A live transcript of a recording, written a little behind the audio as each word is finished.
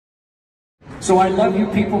So I love you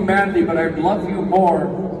people madly, but I'd love you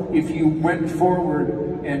more if you went forward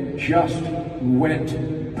and just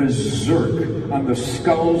went berserk on the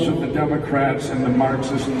skulls of the Democrats and the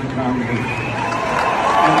Marxists and the communists.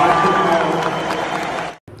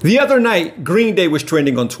 The other night, Green Day was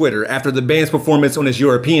trending on Twitter after the band's performance on its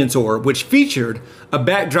European tour, which featured a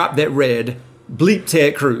backdrop that read, "Bleep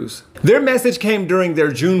Ted Cruz." Their message came during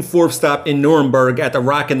their June 4th stop in Nuremberg at the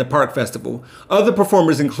Rock in the Park Festival. Other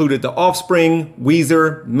performers included The Offspring,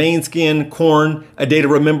 Weezer, Måneskin, Korn, A Day to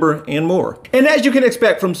Remember, and more. And as you can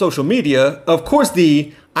expect from social media, of course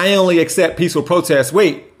the "I only accept peaceful protests,"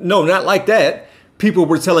 wait, no, not like that. People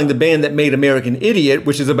were telling the band that made American Idiot,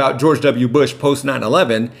 which is about George W. Bush post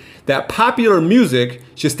 9/11, that popular music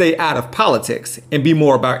should stay out of politics and be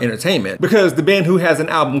more about entertainment, because the band who has an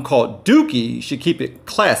album called Dookie should keep it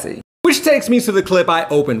classy. Which takes me to the clip I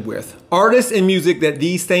opened with. Artists and music that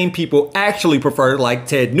these same people actually prefer, like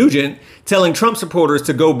Ted Nugent, telling Trump supporters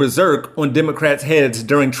to go berserk on Democrats' heads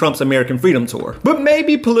during Trump's American Freedom Tour. But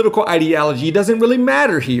maybe political ideology doesn't really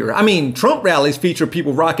matter here. I mean, Trump rallies feature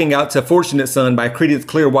people rocking out to Fortunate Son by Creedence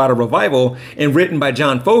Clearwater Revival and written by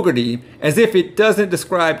John Fogerty, as if it doesn't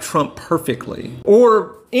describe Trump perfectly.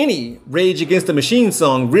 Or any Rage Against the Machine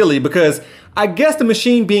song, really, because I guess the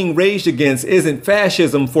machine being raged against isn't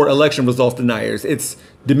fascism for election results deniers, it's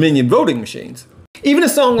Dominion voting machines. Even a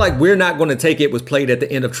song like We're Not Gonna Take It was played at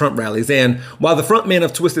the end of Trump rallies, and while the frontman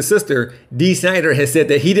of Twisted Sister, Dee Snider, has said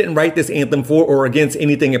that he didn't write this anthem for or against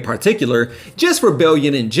anything in particular, just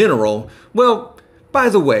rebellion in general, well, by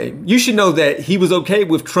the way, you should know that he was okay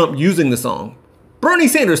with Trump using the song. Bernie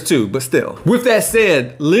Sanders too, but still. With that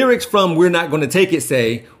said, lyrics from We're Not Gonna Take It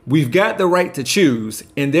say, "We've got the right to choose,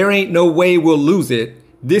 and there ain't no way we'll lose it.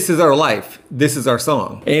 This is our life. This is our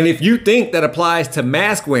song." And if you think that applies to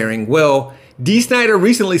mask wearing, well, Dee Snider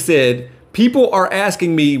recently said, "People are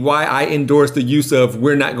asking me why I endorsed the use of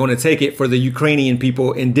We're Not Gonna Take It for the Ukrainian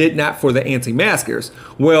people and did not for the anti-maskers."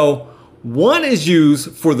 Well, one is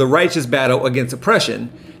used for the righteous battle against oppression.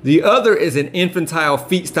 The other is an infantile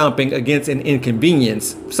feet stomping against an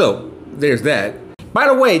inconvenience. So there's that. By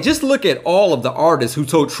the way, just look at all of the artists who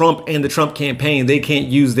told Trump and the Trump campaign they can't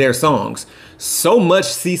use their songs. So much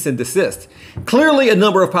cease and desist. Clearly, a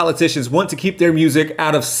number of politicians want to keep their music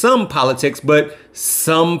out of some politics, but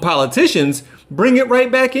some politicians bring it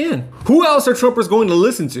right back in. Who else are Trumpers going to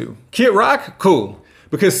listen to? Kid Rock? Cool.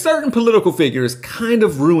 Because certain political figures kind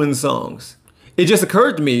of ruin songs. It just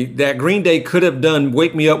occurred to me that Green Day could have done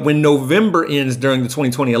Wake Me Up When November Ends during the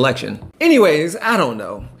 2020 election. Anyways, I don't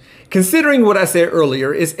know. Considering what I said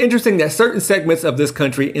earlier, it's interesting that certain segments of this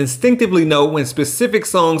country instinctively know when specific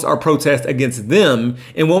songs are protest against them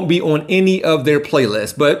and won't be on any of their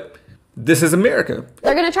playlists, but this is America.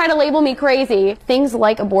 They're gonna try to label me crazy. Things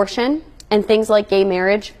like abortion and things like gay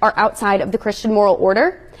marriage are outside of the Christian moral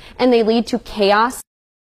order, and they lead to chaos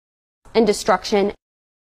and destruction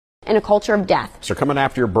and a culture of death. So coming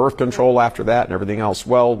after your birth control after that and everything else,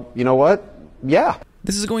 well, you know what? Yeah.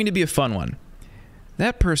 This is going to be a fun one.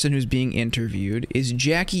 That person who's being interviewed is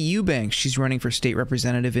Jackie Eubanks. She's running for state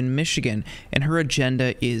representative in Michigan, and her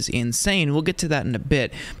agenda is insane. We'll get to that in a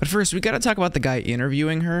bit. But first, we got to talk about the guy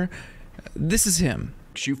interviewing her. This is him.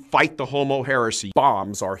 You fight the homo heresy.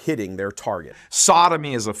 Bombs are hitting their target.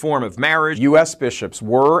 Sodomy is a form of marriage. U.S. bishops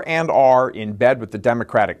were and are in bed with the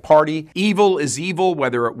Democratic Party. Evil is evil,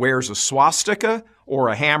 whether it wears a swastika or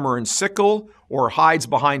a hammer and sickle or hides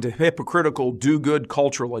behind a hypocritical do-good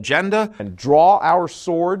cultural agenda. And draw our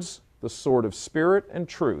swords, the sword of spirit and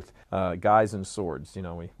truth. Guys and swords, you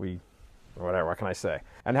know, we whatever, what can I say?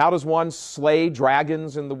 And how does one slay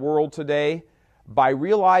dragons in the world today? By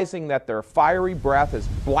realizing that their fiery breath is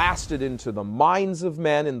blasted into the minds of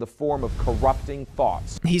men in the form of corrupting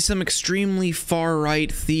thoughts. He's some extremely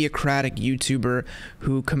far-right theocratic YouTuber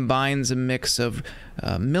who combines a mix of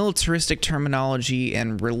militaristic terminology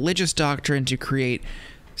and religious doctrine to create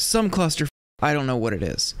some cluster. I don't know what it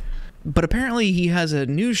is. But apparently he has a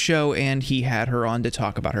news show, and he had her on to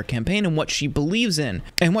talk about her campaign and what she believes in.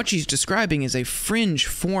 And what she's describing is a fringe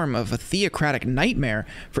form of a theocratic nightmare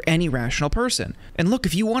for any rational person. And look,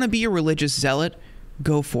 if you want to be a religious zealot,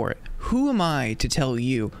 go for it. Who am I to tell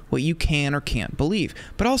you what you can or can't believe?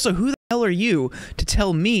 But also, who the hell are you to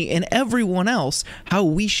tell me and everyone else how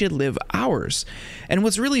we should live ours? And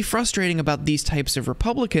what's really frustrating about these types of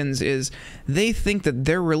Republicans is they think that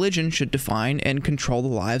their religion should define and control the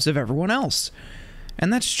lives of everyone else.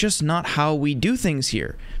 And that's just not how we do things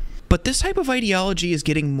here. But this type of ideology is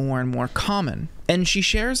getting more and more common. And she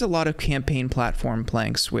shares a lot of campaign platform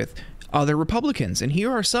planks with other Republicans, and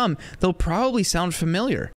here are some. They'll probably sound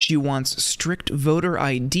familiar. She wants strict voter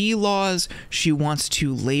ID laws. She wants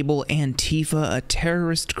to label Antifa a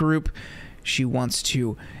terrorist group. She wants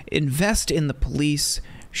to invest in the police.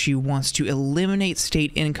 She wants to eliminate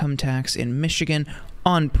state income tax in Michigan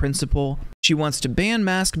on principle. She wants to ban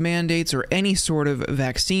mask mandates or any sort of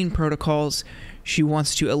vaccine protocols. She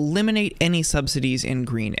wants to eliminate any subsidies in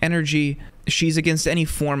green energy. She's against any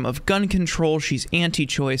form of gun control. She's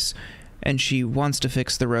anti-choice, and she wants to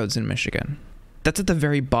fix the roads in Michigan. That's at the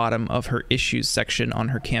very bottom of her issues section on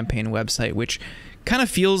her campaign website, which kind of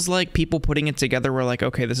feels like people putting it together were like,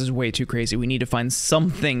 okay, this is way too crazy. We need to find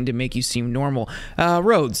something to make you seem normal.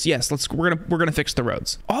 Roads, yes, we're gonna fix the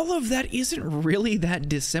roads. All of that isn't really that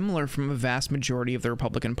dissimilar from a vast majority of the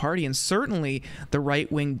Republican Party, and certainly the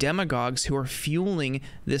right-wing demagogues who are fueling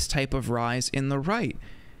this type of rise in the right.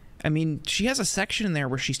 I mean, she has a section in there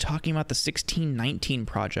where she's talking about the 1619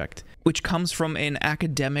 Project, which comes from an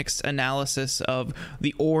academic's analysis of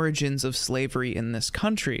the origins of slavery in this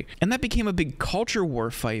country. And that became a big culture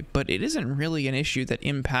war fight, but it isn't really an issue that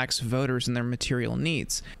impacts voters and their material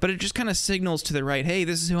needs. But it just kind of signals to the right, hey,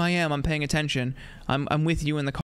 this is who I am, I'm paying attention, I'm with you in the